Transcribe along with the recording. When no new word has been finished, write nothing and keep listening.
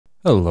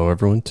Hello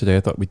everyone. Today I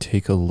thought we'd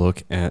take a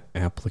look at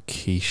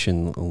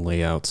application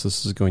layouts.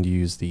 This is going to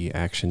use the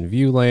action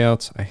view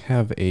layouts. I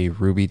have a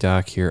Ruby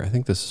doc here. I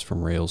think this is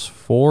from Rails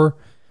 4,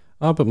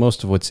 but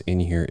most of what's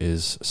in here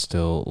is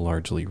still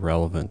largely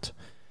relevant.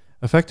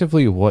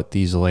 Effectively, what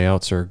these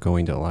layouts are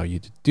going to allow you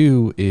to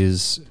do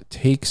is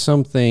take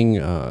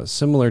something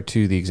similar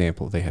to the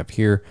example they have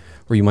here,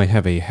 where you might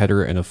have a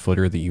header and a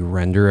footer that you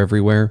render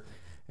everywhere.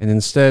 And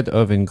instead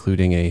of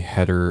including a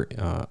header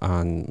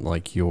on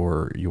like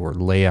your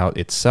layout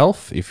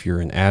itself, if you're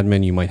an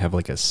admin, you might have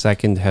like a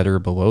second header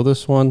below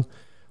this one.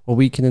 What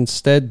we can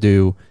instead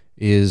do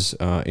is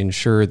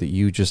ensure that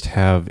you just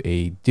have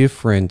a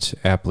different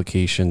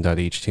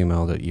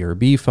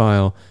application.html.erb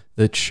file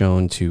that's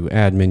shown to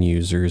admin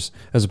users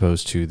as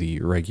opposed to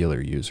the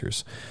regular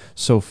users.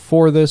 So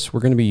for this, we're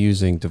going to be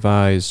using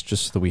Devise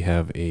just so that we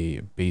have a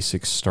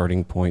basic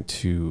starting point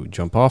to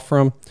jump off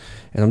from.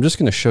 And I'm just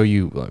going to show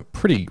you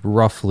pretty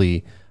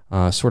roughly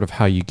sort of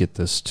how you get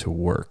this to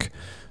work.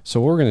 So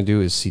what we're going to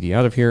do is cd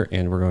out of here,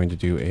 and we're going to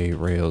do a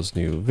Rails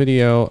new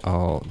video.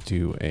 I'll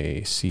do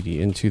a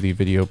cd into the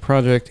video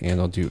project,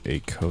 and I'll do a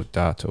code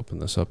dot, open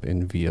this up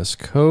in VS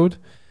Code.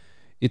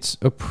 It's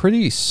a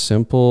pretty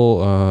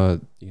simple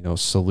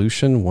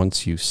solution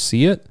once you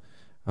see it,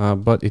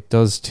 but it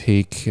does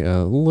take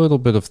a little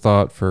bit of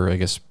thought for, I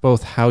guess,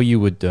 both how you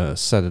would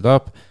set it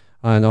up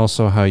and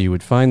also how you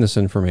would find this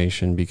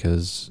information,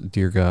 because,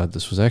 dear God,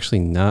 this was actually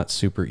not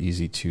super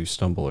easy to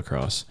stumble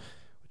across,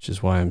 which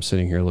is why I'm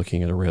sitting here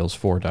looking at a Rails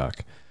 4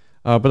 doc.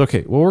 But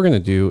okay, what we're going to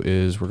do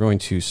is we're going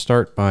to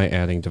start by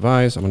adding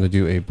Devise. I'm going to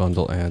do a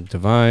bundle add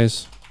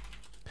Devise.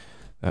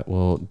 That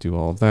will do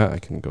all of that. I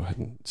can go ahead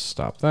and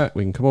stop that.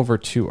 We can come over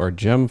to our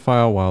gem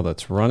file while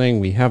that's running.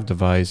 We have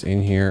Devise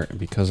in here.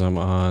 Because I'm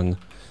on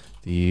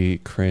the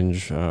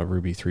cringe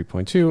Ruby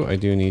 3.2, I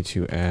do need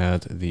to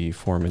add the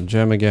form and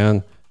gem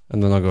again.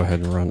 And then I'll go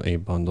ahead and run a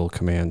bundle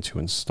command to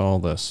install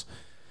this.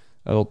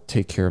 That'll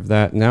take care of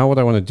that. Now what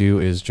I want to do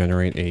is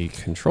generate a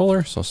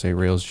controller. So I'll say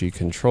Rails G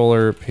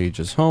controller,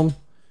 pages home.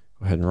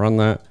 Go ahead and run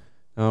that.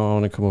 Now I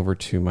want to come over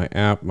to my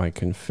app, my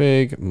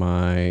config,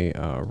 my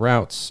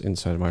routes.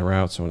 Inside of my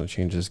routes, I want to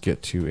change this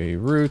get to a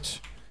root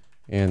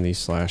and the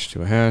slash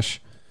to a hash.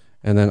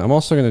 And then I'm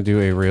also going to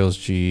do a Rails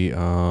G,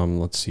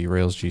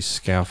 Rails G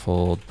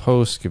scaffold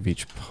post, give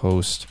each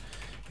post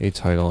a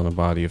title and a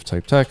body of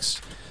type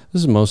text.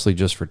 This is mostly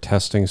just for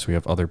testing, so we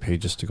have other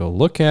pages to go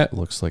look at.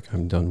 Looks like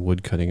I'm done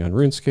wood cutting on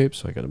RuneScape,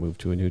 so I got to move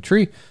to a new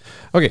tree.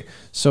 Okay,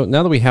 so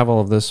now that we have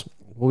all of this,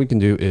 what we can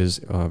do is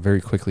very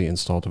quickly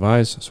install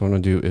Devise. So what I'm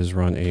going to do is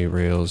run a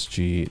Rails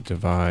G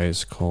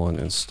Devise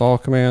 :install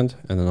command,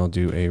 and then I'll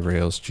do a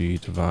Rails G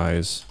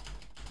Devise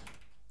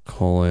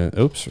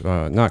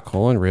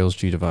Rails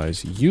G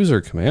Devise user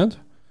command.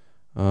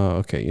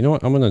 Okay, you know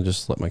what? I'm going to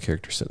just let my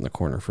character sit in the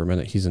corner for a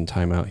minute. He's in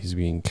timeout. He's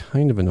being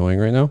kind of annoying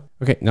right now.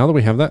 Okay, now that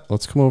we have that,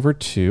 let's come over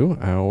to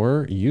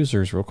our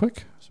users real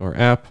quick. So our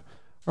app,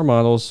 our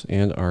models,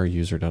 and our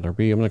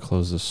user.rb. I'm going to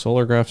close this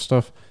solar graph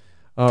stuff.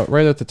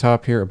 Right at the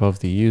top here above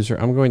the user,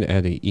 I'm going to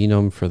add a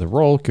enum for the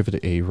role, give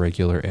it a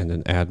regular and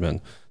an admin.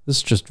 This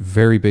is just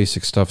very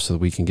basic stuff so that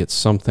we can get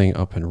something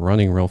up and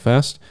running real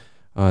fast.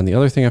 And the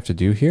other thing I have to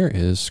do here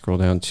is scroll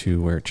down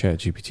to where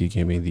ChatGPT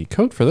gave me the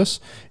code for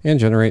this and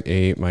generate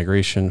a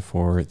migration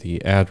for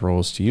the add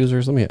roles to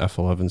users. Let me hit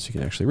F11 so you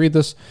can actually read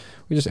this.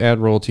 We just add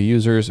role to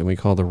users, and we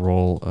call the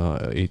role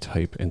a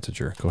type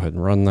integer. Go ahead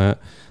and run that.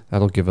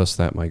 That'll give us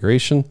that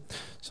migration.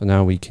 So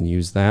now we can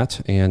use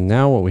that. And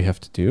now what we have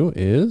to do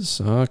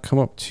is come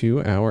up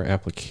to our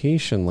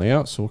application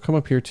layout. So we'll come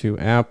up here to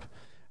app,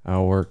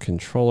 our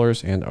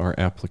controllers, and our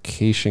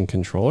application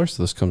controller.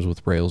 So this comes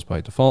with Rails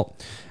by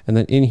default. And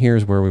then in here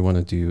is where we want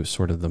to do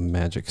sort of the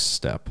magic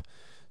step.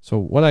 So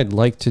what I'd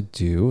like to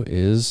do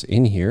is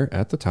in here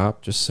at the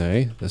top, just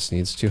say this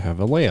needs to have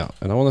a layout.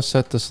 And I want to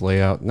set this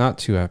layout not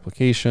to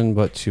application,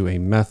 but to a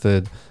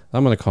method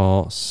I'm going to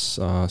call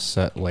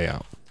set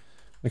layout.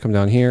 I'm going to come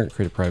down here,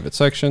 create a private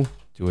section,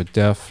 do a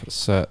def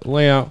set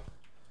layout.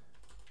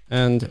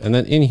 And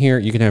then in here,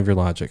 you can have your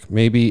logic.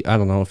 Maybe, I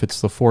don't know, if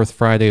it's the 4th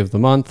Friday of the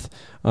month,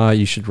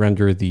 you should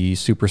render the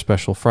super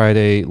special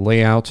Friday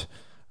layout.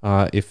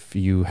 If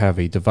you have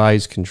a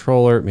Devise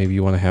controller, maybe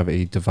you want to have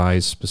a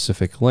Devise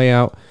specific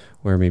layout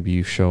where maybe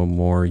you show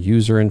more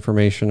user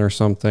information or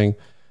something,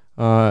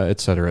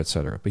 et cetera, et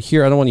cetera. But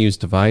here, I don't want to use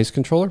Devise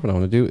controller. What I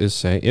want to do is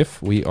say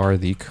if we are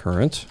the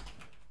current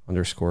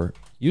underscore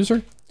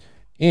user,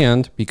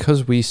 and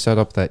because we set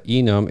up that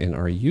enum in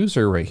our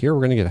user right here, we're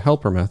going to get a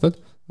helper method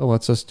that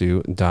lets us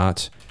do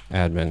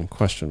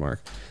 .admin ?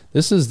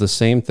 This is the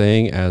same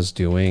thing as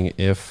doing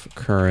if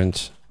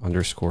current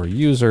underscore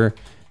user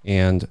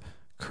and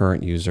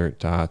current user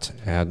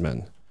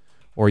 .admin.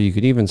 Or you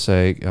could even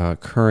say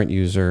current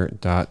user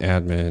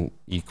 .admin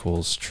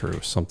equals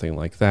true. Something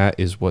like that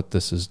is what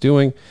this is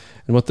doing.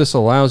 And what this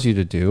allows you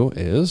to do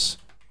is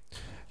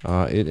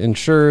it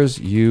ensures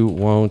you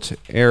won't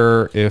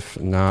error if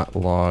not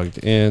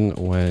logged in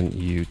when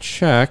you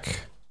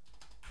check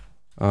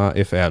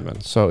if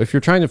admin. So if you're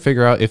trying to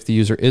figure out if the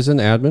user is an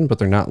admin, but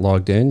they're not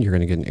logged in, you're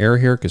going to get an error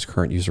here because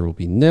current user will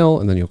be nil.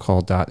 And then you'll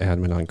call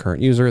 .admin on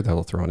current user.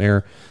 That'll throw an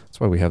error. That's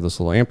why we have this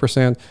little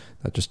ampersand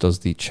that just does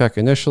the check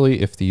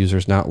initially. If the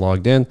user's not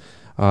logged in,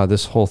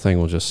 this whole thing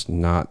will just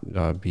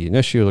not be an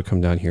issue. It'll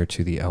come down here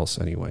to the else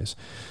anyways.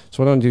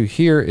 So what I'm going to do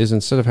here is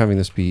instead of having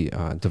this be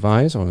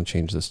Devise, I want to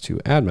change this to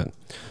admin.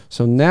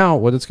 So now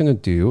what it's going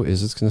to do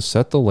is it's going to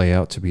set the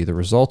layout to be the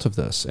result of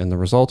this. And the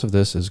result of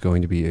this is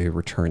going to be a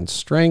return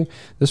string.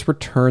 This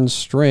return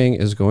string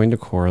is going to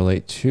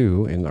correlate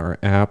to, in our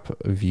app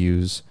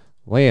views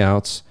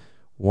layouts,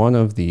 one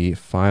of the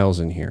files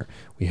in here.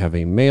 We have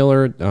a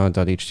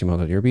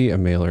mailer.html.erb, a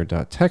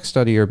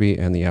mailer.text.erb,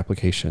 and the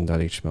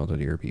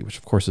application.html.erb, which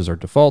of course is our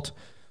default.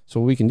 So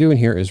what we can do in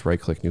here is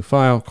right-click new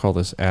file, call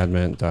this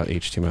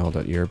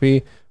admin.html.erb.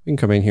 We can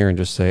come in here and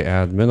just say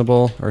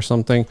adminable or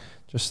something,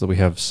 just so that we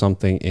have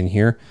something in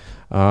here.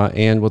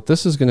 And what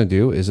this is going to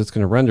do is it's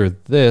going to render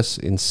this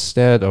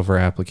instead of our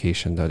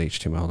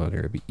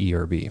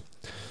application.html.erb.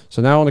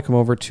 So now I want to come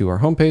over to our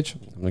homepage.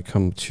 I'm going to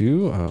come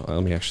to,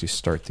 let me actually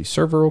start the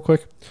server real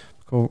quick.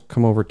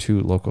 Come over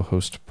to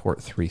localhost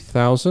port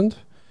 3000.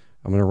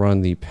 I'm going to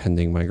run the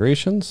pending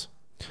migrations.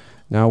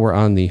 Now we're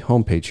on the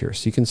home page here.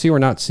 So you can see we're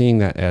not seeing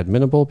that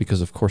adminable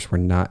because of course we're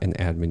not an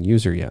admin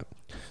user yet.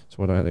 So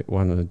what I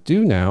want to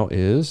do now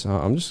is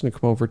I'm just going to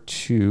come over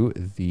to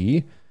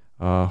the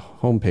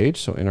home page.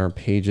 So in our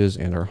pages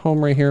and our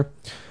home right here,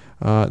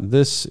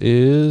 this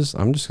is,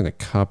 I'm just going to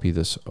copy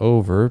this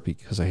over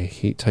because I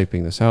hate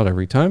typing this out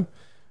every time.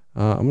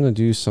 I'm going to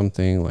do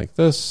something like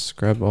this,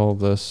 grab all of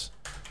this.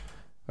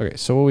 Okay,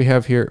 so what we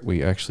have here,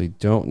 we actually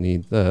don't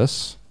need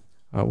this.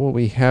 What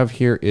we have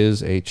here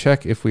is a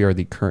check if we are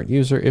the current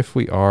user. If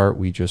we are,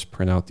 we just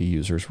print out the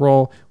user's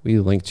role. We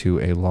link to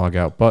a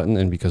logout button,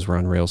 and because we're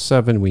on Rails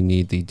 7, we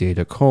need the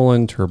data :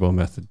 turbo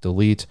method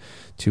delete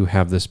to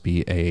have this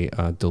be a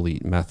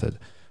delete method.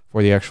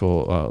 For the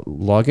actual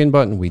login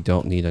button, we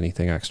don't need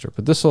anything extra,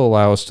 but this will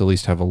allow us to at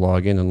least have a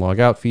login and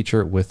logout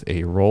feature with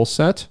a role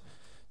set.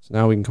 So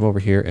now we can come over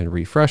here and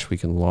refresh. We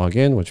can log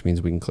in, which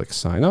means we can click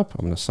sign up.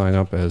 I'm going to sign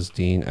up as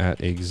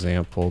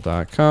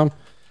dean@example.com.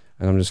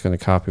 And I'm just going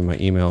to copy my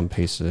email and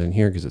paste it in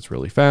here because it's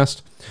really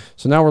fast.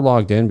 So now we're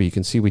logged in, but you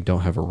can see we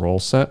don't have a role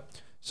set.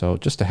 So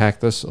just to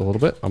hack this a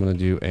little bit, I'm going to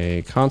do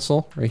a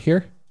console right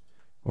here,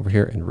 over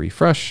here and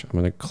refresh. I'm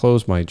going to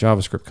close my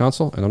JavaScript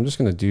console and I'm just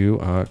going to do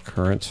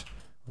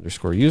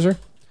current_user.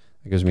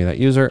 That gives me that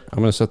user. I'm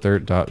going to set their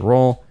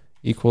 .role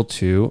equal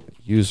to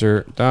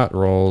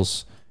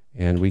user.roles,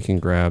 and we can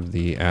grab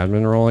the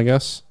admin role, I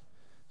guess.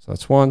 So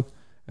that's one.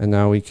 And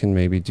now we can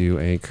maybe do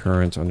a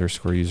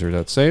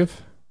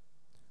current_user.save.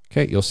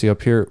 Okay, you'll see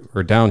up here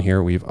or down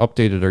here, we've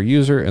updated our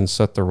user and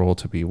set the role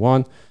to be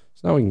 1.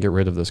 So now we can get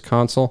rid of this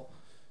console.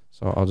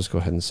 So I'll just go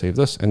ahead and save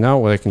this. And now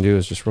what I can do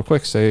is just real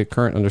quick say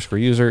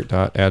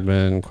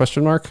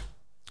current_user.admin ?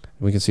 And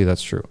we can see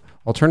that's true.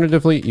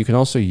 Alternatively, you can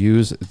also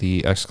use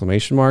the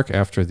exclamation mark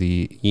after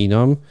the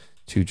enum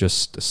to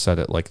just set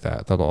it like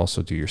that. That'll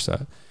also do your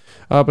set.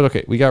 But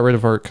okay, we got rid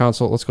of our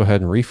console. Let's go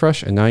ahead and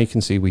refresh. And now you can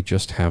see we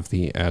just have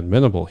the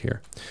adminable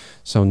here.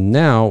 So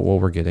now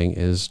what we're getting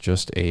is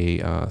just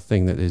a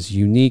thing that is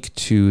unique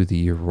to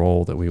the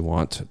role that we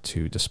want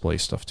to display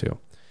stuff to.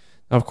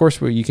 Now, of course,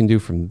 what you can do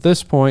from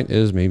this point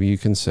is maybe you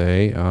can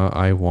say,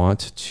 I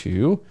want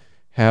to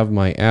have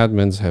my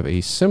admins have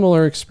a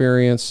similar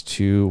experience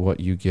to what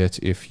you get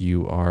if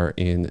you are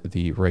in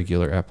the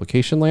regular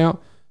application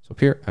layout. So up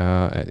here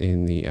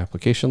in the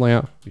application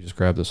layout, we just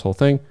grab this whole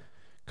thing,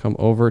 come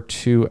over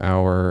to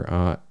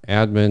our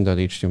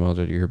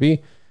admin.html.erb.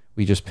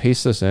 We just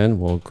paste this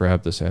in, we'll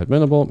grab this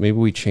adminable. Maybe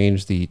we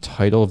change the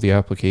title of the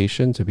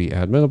application to be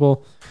adminable.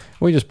 And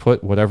we just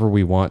put whatever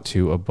we want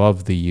to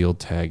above the yield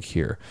tag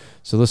here.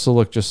 So this will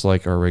look just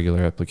like our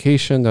regular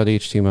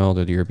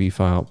application.html.erb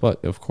file,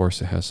 but of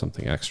course it has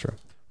something extra.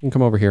 You can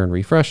come over here and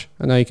refresh,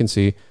 and now you can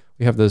see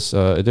we have this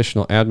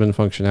additional admin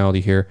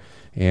functionality here,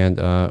 and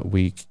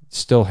we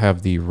still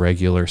have the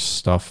regular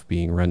stuff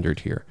being rendered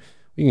here.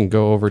 We can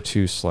go over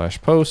to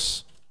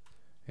 /posts,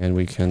 and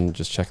we can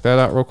just check that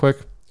out real quick.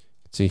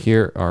 See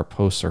here, our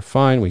posts are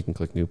fine. We can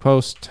click new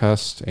post,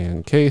 test,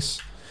 and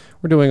case.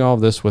 We're doing all of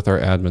this with our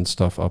admin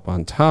stuff up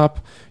on top.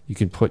 You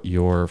can put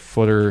your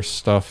footer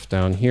stuff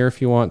down here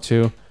if you want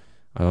to.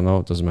 I don't know,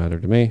 it doesn't matter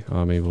to me.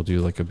 Maybe we'll do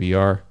like a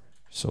BR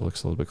so it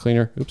looks a little bit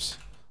cleaner. Oops, a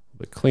little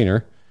bit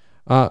cleaner.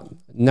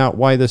 Now,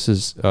 why this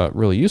is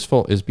really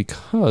useful is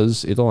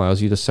because it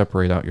allows you to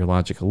separate out your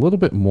logic a little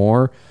bit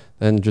more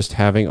than just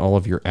having all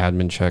of your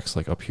admin checks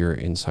like up here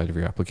inside of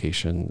your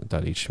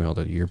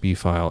application.html.erb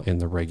file in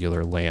the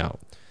regular layout.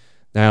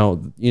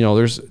 Now, you know,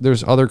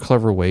 there's other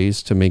clever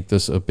ways to make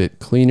this a bit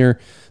cleaner.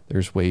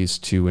 There's ways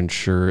to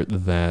ensure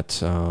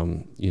that,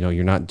 you know,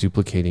 you're not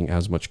duplicating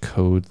as much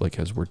code like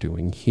as we're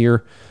doing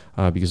here,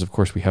 because of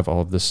course we have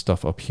all of this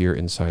stuff up here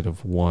inside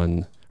of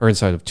one or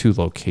inside of two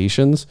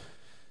locations.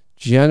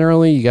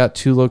 Generally, you got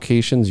 2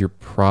 locations, you're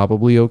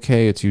probably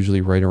okay. It's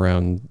usually right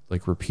around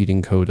like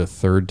repeating code a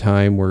 3rd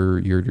time where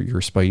your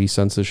spidey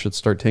senses should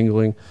start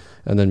tingling.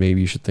 And then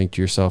maybe you should think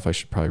to yourself, I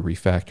should probably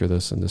refactor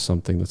this into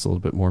something that's a little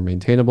bit more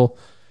maintainable.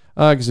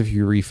 Because if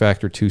you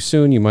refactor too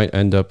soon, you might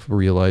end up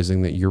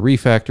realizing that your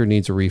refactor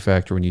needs a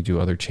refactor when you do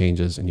other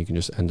changes, and you can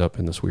just end up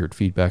in this weird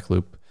feedback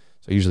loop.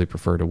 So I usually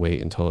prefer to wait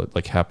until it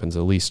like happens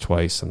at least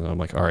twice. And then I'm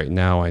like, all right,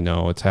 now I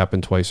know it's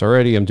happened twice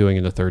already. I'm doing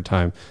it a 3rd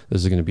time.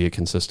 This is going to be a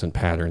consistent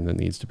pattern that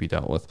needs to be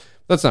dealt with.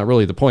 That's not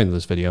really the point of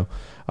this video.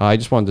 I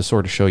just wanted to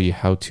sort of show you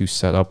how to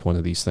set up one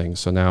of these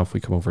things. So now if we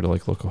come over to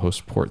like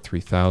localhost port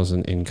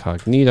 3000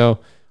 incognito,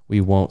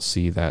 we won't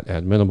see that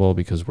adminable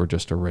because we're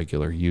just a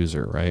regular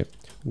user, right?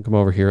 We'll come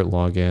over here at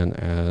login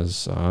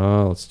as,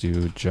 let's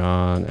do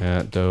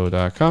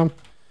john@do.com.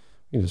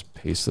 You can just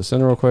paste this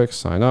in real quick,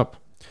 sign up.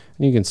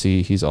 And you can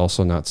see he's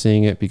also not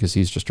seeing it because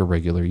he's just a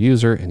regular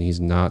user and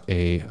he's not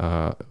a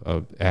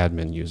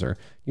admin user.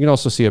 You can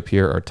also see up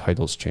here our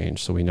titles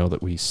change. So we know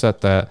that we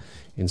set that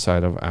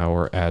inside of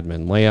our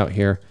admin layout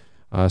here.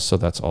 So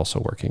that's also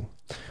working.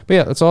 But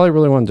yeah, that's all I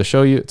really wanted to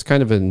show you. It's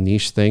kind of a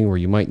niche thing where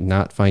you might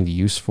not find a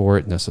use for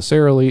it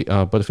necessarily.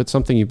 But if it's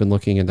something you've been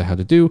looking into how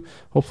to do,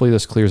 hopefully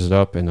this clears it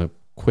up in a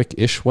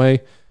quick-ish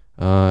way.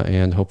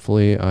 And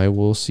hopefully I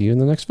will see you in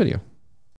the next video.